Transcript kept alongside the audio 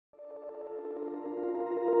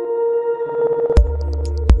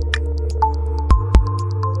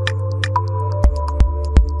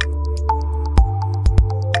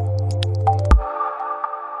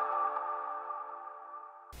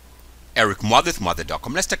Eric Mother,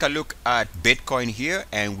 Mother.com. Let's take a look at Bitcoin here,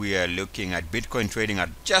 and we are looking at Bitcoin trading at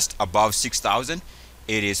just above 6,000.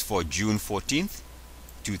 It is for June 14th,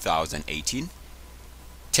 2018,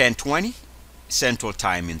 10:20 Central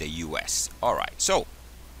Time in the US. All right, so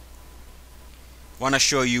want to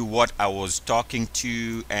show you what I was talking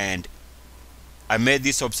to, and I made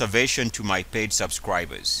this observation to my paid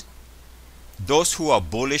subscribers. Those who are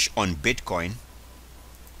bullish on Bitcoin,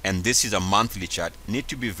 and this is a monthly chart, need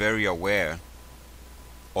to be very aware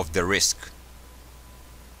of the risk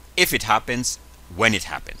if it happens, when it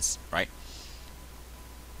happens, right?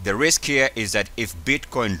 The risk here is that if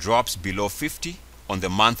Bitcoin drops below 50 on the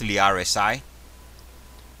monthly RSI,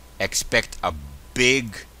 expect a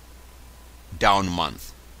big down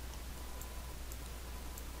month.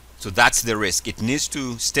 So that's the risk. It needs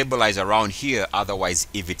to stabilize around here. Otherwise,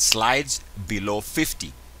 if it slides below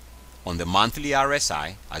 50 on the monthly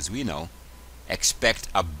RSI, as we know, expect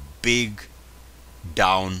a big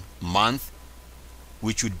down month,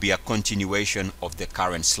 which would be a continuation of the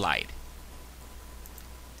current slide.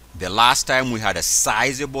 The last time we had a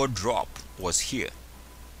sizable drop was here,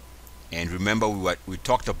 and remember we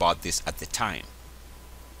talked about this at the time.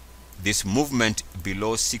 This movement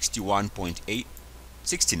below 69.1,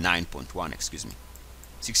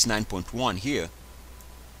 69.1 here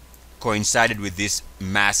coincided with this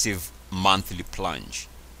massive monthly plunge.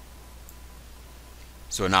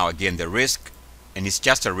 So now again, the risk, and it's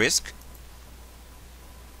just a risk,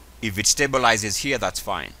 if it stabilizes here, that's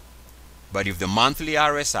fine. But if the monthly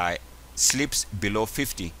RSI slips below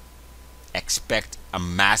 50, expect a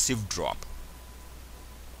massive drop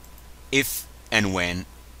if and when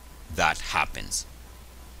that happens.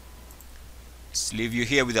 Let's leave you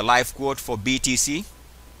here with a live quote for BTC.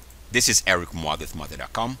 This is Eric Mother with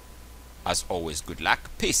Mother.com. As always, good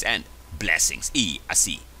luck, peace, and blessings.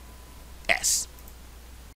 Ashi.